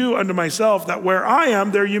receive you unto myself, that where I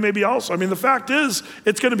am, there you may be also. I mean, the fact is,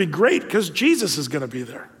 it's going to be great because Jesus is going to be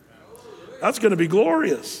there. That's going to be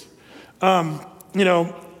glorious.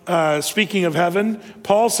 Speaking of heaven,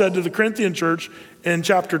 Paul said to the Corinthian church in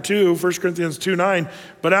chapter 2, 1 Corinthians 2:9,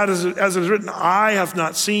 but as it is written, eye hath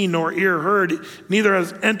not seen nor ear heard, neither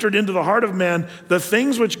has entered into the heart of man the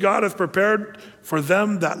things which God hath prepared for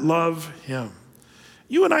them that love him.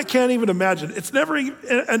 You and I can't even imagine. It's never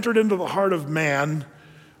entered into the heart of man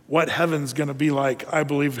what heaven's going to be like. I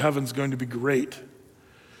believe heaven's going to be great.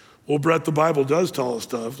 Well, Brett, the Bible does tell us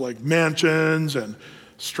stuff like mansions and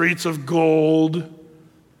streets of gold.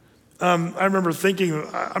 I remember thinking,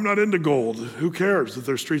 I'm not into gold. Who cares if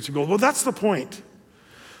there's streets of gold? Well, that's the point.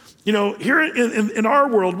 Here in our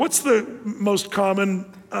world, what's the most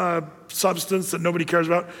common substance that nobody cares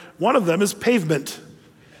about? One of them is pavement.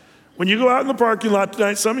 When you go out in the parking lot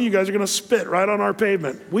tonight, some of you guys are going to spit right on our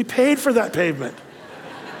pavement. We paid for that pavement.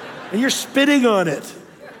 And you're spitting on it.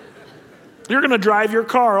 You're going to drive your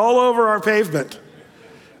car all over our pavement.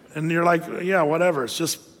 And you're like, yeah, whatever. It's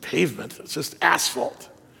just pavement. It's just asphalt.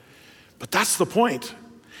 But that's the point.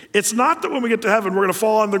 It's not that when we get to heaven, we're going to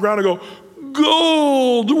fall on the ground and go,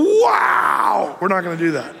 gold, wow. We're not going to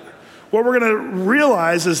do that. What we're going to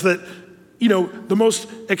realize is that, the most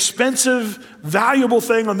expensive, valuable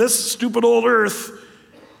thing on this stupid old earth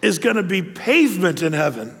is going to be pavement in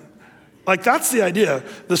heaven. Like, that's the idea.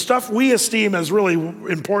 The stuff we esteem as really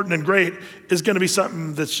important and great is going to be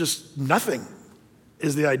something that's just nothing,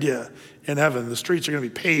 is the idea in heaven. The streets are going to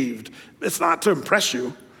be paved. It's not to impress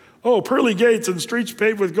you. Oh, pearly gates and streets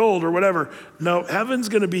paved with gold or whatever. No, heaven's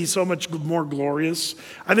going to be so much more glorious.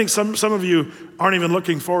 I think some of you aren't even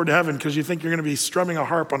looking forward to heaven because you think you're going to be strumming a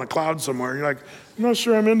harp on a cloud somewhere. You're like, I'm not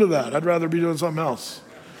sure I'm into that. I'd rather be doing something else,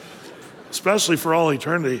 especially for all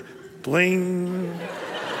eternity. Bling.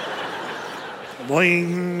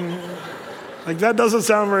 Bling. Like, that doesn't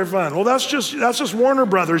sound very fun. Well, that's just Warner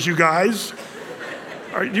Brothers, you guys.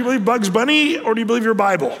 Do you believe Bugs Bunny or do you believe your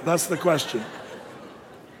Bible? That's the question.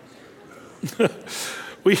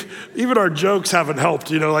 Even our jokes haven't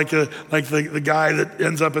helped, like the guy that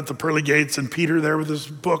ends up at the pearly gates and Peter there with his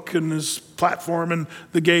book and his platform and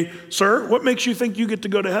the gate. Sir, what makes you think you get to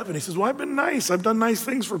go to heaven? He says, well, I've been nice. I've done nice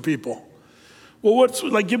things for people. Well,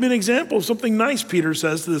 give me an example of something nice, Peter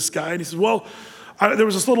says to this guy. And he says, well, there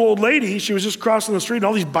was this little old lady. She was just crossing the street and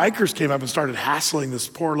all these bikers came up and started hassling this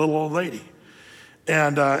poor little old lady.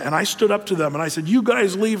 And I stood up to them and I said, you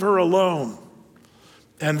guys leave her alone.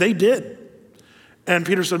 And they did. And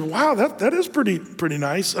Peter said, wow, that is pretty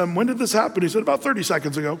nice. When did this happen? He said, about 30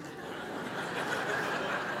 seconds ago.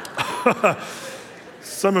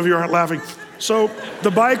 Some of you aren't laughing. So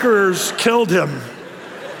the bikers killed him.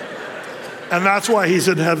 And that's why he's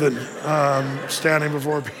in heaven, standing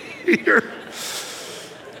before Peter.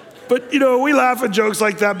 But, we laugh at jokes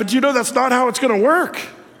like that, but that's not how it's going to work.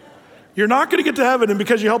 You're not going to get to heaven, and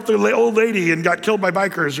because you helped the old lady and got killed by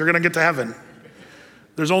bikers, you're going to get to heaven.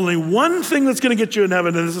 There's only one thing that's going to get you in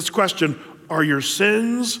heaven, and it's this question: are your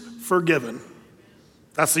sins forgiven?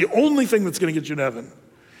 That's the only thing that's going to get you in heaven.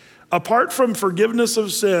 Apart from forgiveness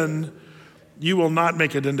of sin, you will not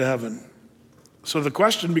make it into heaven. So the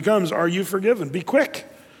question becomes, are you forgiven? Be quick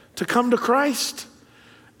to come to Christ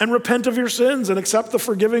and repent of your sins and accept the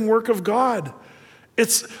forgiving work of God.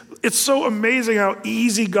 It's so amazing how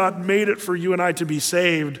easy God made it for you and I to be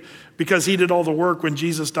saved because he did all the work when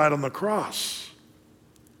Jesus died on the cross.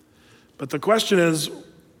 But the question is,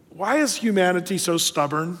 why is humanity so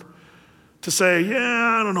stubborn to say,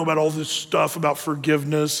 yeah, I don't know about all this stuff about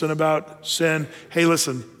forgiveness and about sin? Hey,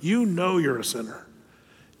 listen, you know you're a sinner.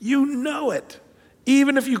 You know it.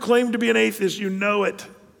 Even if you claim to be an atheist, you know it.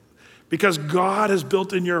 Because God has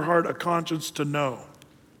built in your heart a conscience to know.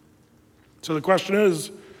 So the question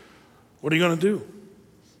is, what are you going to do?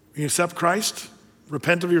 You accept Christ?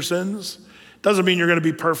 Repent of your sins? Doesn't mean you're going to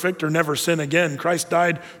be perfect or never sin again. Christ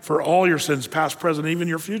died for all your sins, past, present, even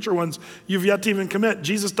your future ones you've yet to even commit.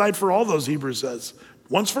 Jesus died for all those, Hebrews says,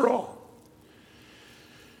 once for all.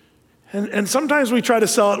 And sometimes we try to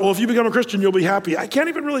sell it, well, if you become a Christian, you'll be happy. I can't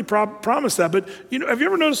even really promise that, but have you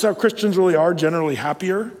ever noticed how Christians really are generally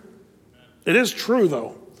happier? It is true,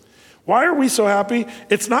 though. Why are we so happy?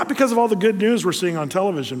 It's not because of all the good news we're seeing on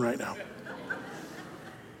television right now.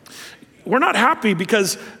 We're not happy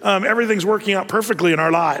because everything's working out perfectly in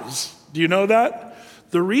our lives. Do you know that?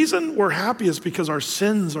 The reason we're happy is because our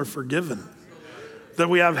sins are forgiven. That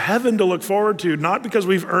we have heaven to look forward to, not because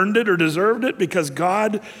we've earned it or deserved it, because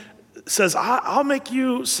God says, I'll make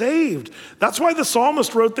you saved. That's why the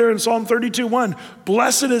psalmist wrote there in Psalm 32:1,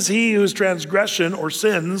 blessed is he whose transgression or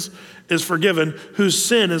sins is forgiven, whose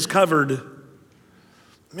sin is covered.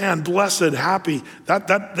 Man, blessed, happy.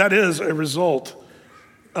 That is a result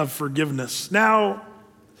of forgiveness. Now,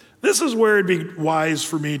 this is where it'd be wise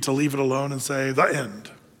for me to leave it alone and say, the end.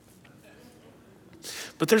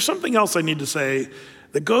 But there's something else I need to say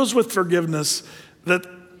that goes with forgiveness, that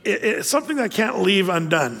it's something that I can't leave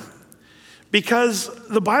undone. Because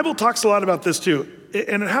the Bible talks a lot about this too.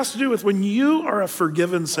 And it has to do with when you are a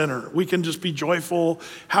forgiven sinner, we can just be joyful,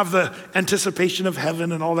 have the anticipation of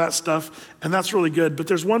heaven and all that stuff. And that's really good. But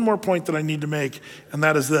there's one more point that I need to make, and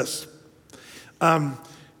that is this.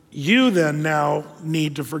 You then now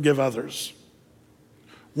need to forgive others.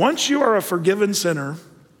 Once you are a forgiven sinner,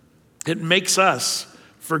 it makes us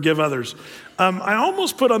forgive others. I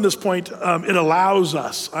almost put on this point, it allows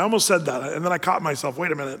us. I almost said that, and then I caught myself,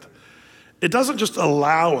 wait a minute. It doesn't just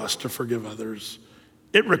allow us to forgive others,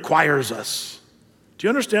 it requires us. Do you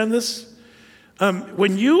understand this?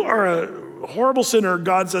 When you are a horrible sinner,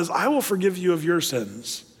 God says, I will forgive you of your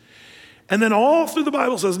sins. And then all through the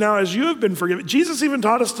Bible says, now as you have been forgiven, Jesus even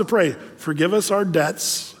taught us to pray, forgive us our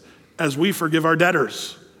debts as we forgive our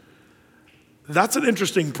debtors. That's an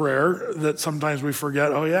interesting prayer that sometimes we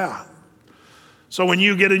forget, oh yeah. So when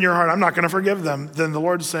you get in your heart, I'm not going to forgive them, then the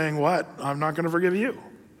Lord's saying what? I'm not going to forgive you.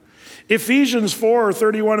 Ephesians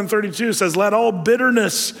 4:31 and 32 says, let all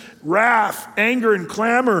bitterness, wrath, anger, and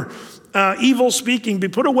clamor, evil speaking be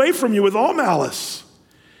put away from you with all malice.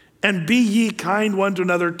 And be ye kind one to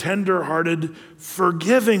another, tender-hearted,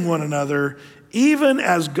 forgiving one another, even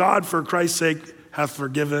as God for Christ's sake hath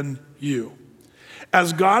forgiven you.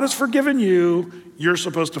 As God has forgiven you, you're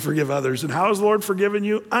supposed to forgive others. And how has the Lord forgiven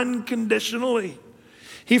you? Unconditionally.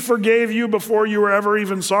 He forgave you before you were ever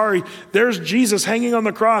even sorry. There's Jesus hanging on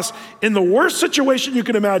the cross in the worst situation you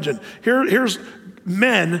can imagine. Here's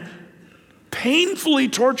men painfully,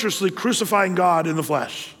 torturously crucifying God in the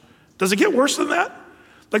flesh. Does it get worse than that?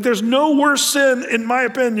 Like there's no worse sin, in my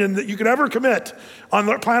opinion, that you could ever commit on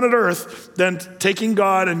the planet Earth than taking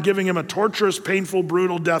God and giving him a torturous, painful,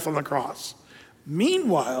 brutal death on the cross.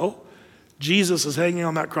 Meanwhile, Jesus is hanging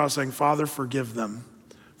on that cross saying, Father, forgive them,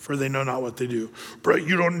 for they know not what they do. But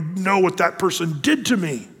you don't know what that person did to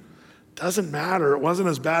me. Doesn't matter. It wasn't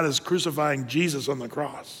as bad as crucifying Jesus on the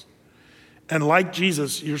cross. And like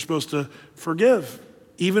Jesus, you're supposed to forgive,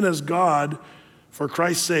 even as God, for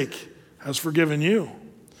Christ's sake, has forgiven you.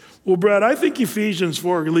 Well, Brad, I think Ephesians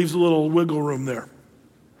 4 leaves a little wiggle room there.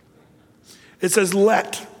 It says,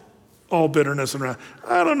 let all bitterness and wrath.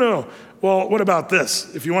 I don't know. Well, what about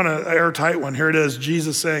this? If you want an airtight one, here it is,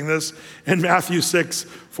 Jesus saying this in Matthew 6,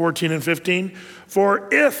 14 and 15. For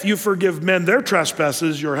if you forgive men their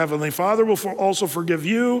trespasses, your heavenly Father will also forgive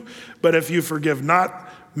you. But if you forgive not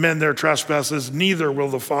men their trespasses, neither will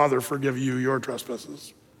the Father forgive you your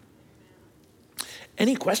trespasses.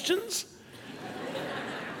 Any questions?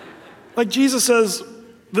 Like Jesus says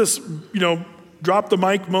this, drop the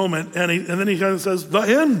mic moment, and then he kind of says, the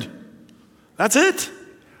end. That's it.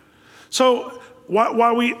 So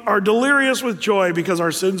while we are delirious with joy because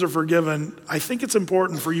our sins are forgiven, I think it's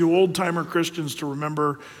important for you old-timer Christians to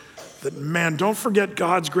remember that, man, don't forget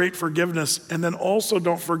God's great forgiveness, and then also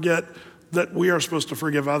don't forget that we are supposed to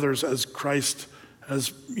forgive others as Christ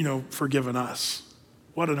has, forgiven us.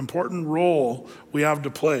 What an important role we have to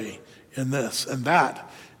play in this, and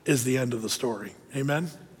that is the end of the story. Amen?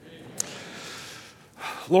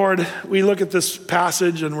 Lord, we look at this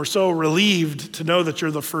passage and we're so relieved to know that you're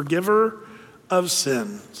the forgiver of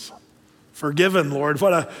sins. Forgiven, Lord.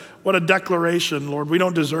 What a declaration, Lord. We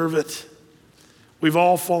don't deserve it. We've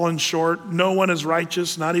all fallen short. No one is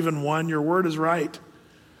righteous, not even one. Your word is right.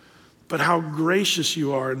 But how gracious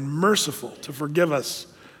you are and merciful to forgive us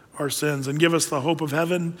our sins and give us the hope of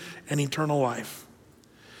heaven and eternal life.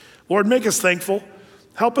 Lord, make us thankful.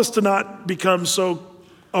 Help us to not become so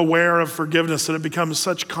aware of forgiveness that it becomes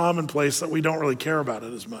such commonplace that we don't really care about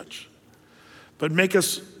it as much. But make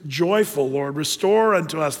us joyful, Lord. Restore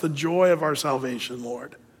unto us the joy of our salvation,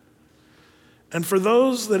 Lord. And for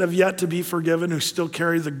those that have yet to be forgiven, who still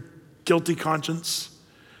carry the guilty conscience,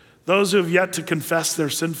 those who have yet to confess their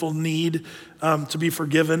sinful need to be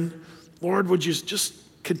forgiven, Lord, would you just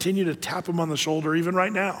continue to tap them on the shoulder, even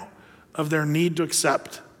right now, of their need to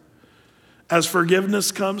accept. As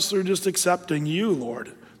forgiveness comes through just accepting you,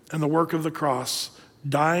 Lord, and the work of the cross,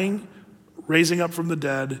 dying, raising up from the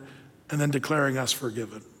dead, and then declaring us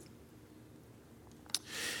forgiven.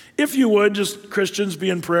 If you would, just Christians, be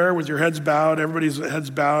in prayer with your heads bowed, everybody's heads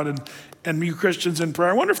bowed, and you Christians in prayer.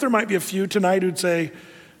 I wonder if there might be a few tonight who'd say,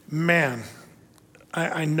 man,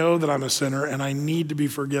 I know that I'm a sinner and I need to be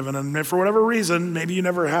forgiven. And for whatever reason, maybe you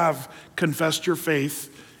never have confessed your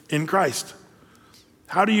faith in Christ.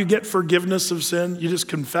 How do you get forgiveness of sin? You just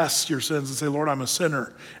confess your sins and say, Lord, I'm a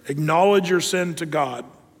sinner. Acknowledge your sin to God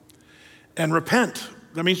and repent.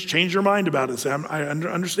 That means change your mind about it. Say, I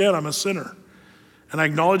understand I'm a sinner. And I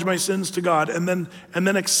acknowledge my sins to God. And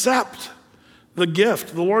then accept the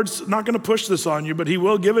gift. The Lord's not going to push this on you, but he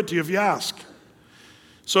will give it to you if you ask.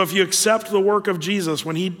 So if you accept the work of Jesus,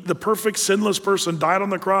 when the perfect sinless person died on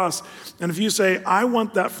the cross, and if you say, I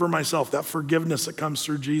want that for myself, that forgiveness that comes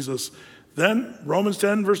through Jesus, then Romans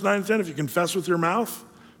 10, verse 9 and 10, if you confess with your mouth,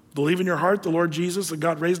 believe in your heart the Lord Jesus, that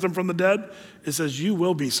God raised him from the dead, it says you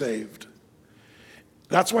will be saved.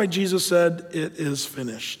 That's why Jesus said, it is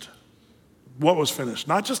finished. What was finished?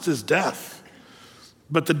 Not just his death,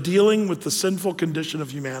 but the dealing with the sinful condition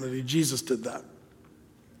of humanity. Jesus did that.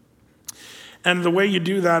 And the way you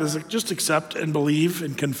do that is just accept and believe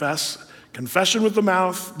and confess. Confession with the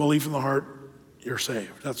mouth, belief in the heart, you're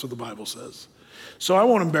saved. That's what the Bible says. So I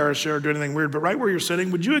won't embarrass you or do anything weird, but right where you're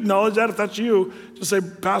sitting, would you acknowledge that? If that's you, just say,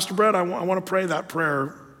 Pastor Brett, I want to pray that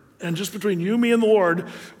prayer. And just between you, me, and the Lord,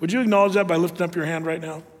 would you acknowledge that by lifting up your hand right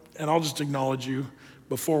now? And I'll just acknowledge you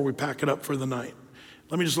before we pack it up for the night.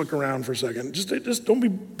 Let me just look around for a second. Just don't be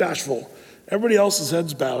bashful. Everybody else's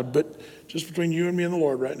head's bowed, but just between you and me and the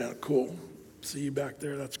Lord right now. Cool. See you back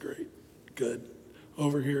there. That's great. Good.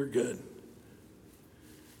 Over here. Good.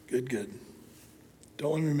 Good.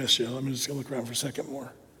 Don't let me miss you. Let me just look around for a second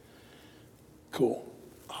more. Cool.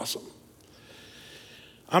 Awesome.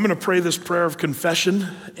 I'm going to pray this prayer of confession.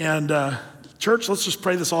 And church, let's just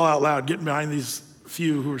pray this all out loud. Getting behind these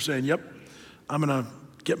few who are saying, yep, I'm going to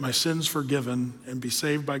get my sins forgiven and be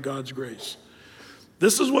saved by God's grace.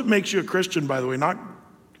 This is what makes you a Christian, by the way, not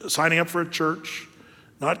signing up for a church,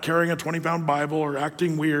 not carrying a 20-pound Bible or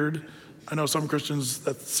acting weird. I know some Christians,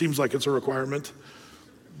 that seems like it's a requirement.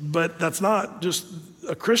 But that's not. Just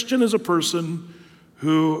a Christian is a person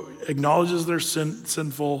who acknowledges they're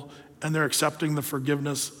sinful and they're accepting the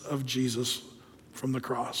forgiveness of Jesus from the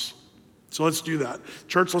cross. So let's do that.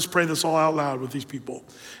 Church, let's pray this all out loud with these people.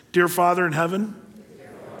 Dear Father in heaven,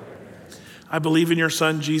 I believe in your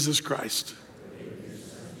Son, Jesus Christ.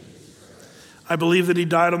 I believe that he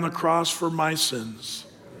died on the cross for my sins,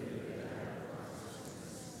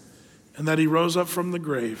 and that he rose up from the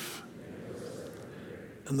grave,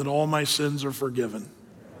 and that all my sins are forgiven.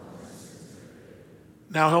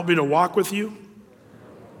 Now help me to walk with you.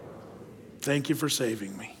 Thank you for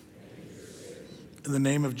saving me. In the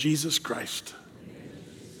name of Jesus Christ.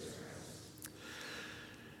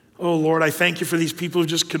 Oh, Lord, I thank you for these people who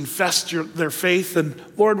just confessed their faith. And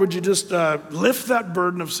Lord, would you just lift that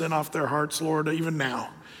burden of sin off their hearts, Lord, even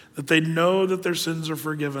now, that they know that their sins are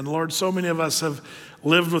forgiven. Lord, so many of us have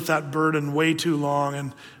lived with that burden way too long.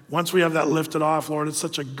 And once we have that lifted off, Lord, it's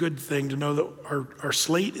such a good thing to know that our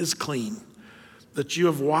slate is clean, that you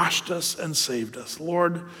have washed us and saved us.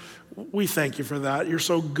 Lord, we thank you for that. You're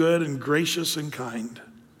so good and gracious and kind.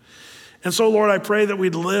 And so, Lord, I pray that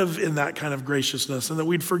we'd live in that kind of graciousness and that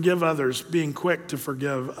we'd forgive others, being quick to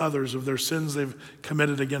forgive others of their sins they've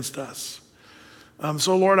committed against us.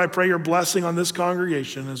 So, Lord, I pray your blessing on this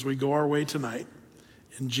congregation as we go our way tonight.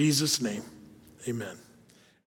 In Jesus' name, amen.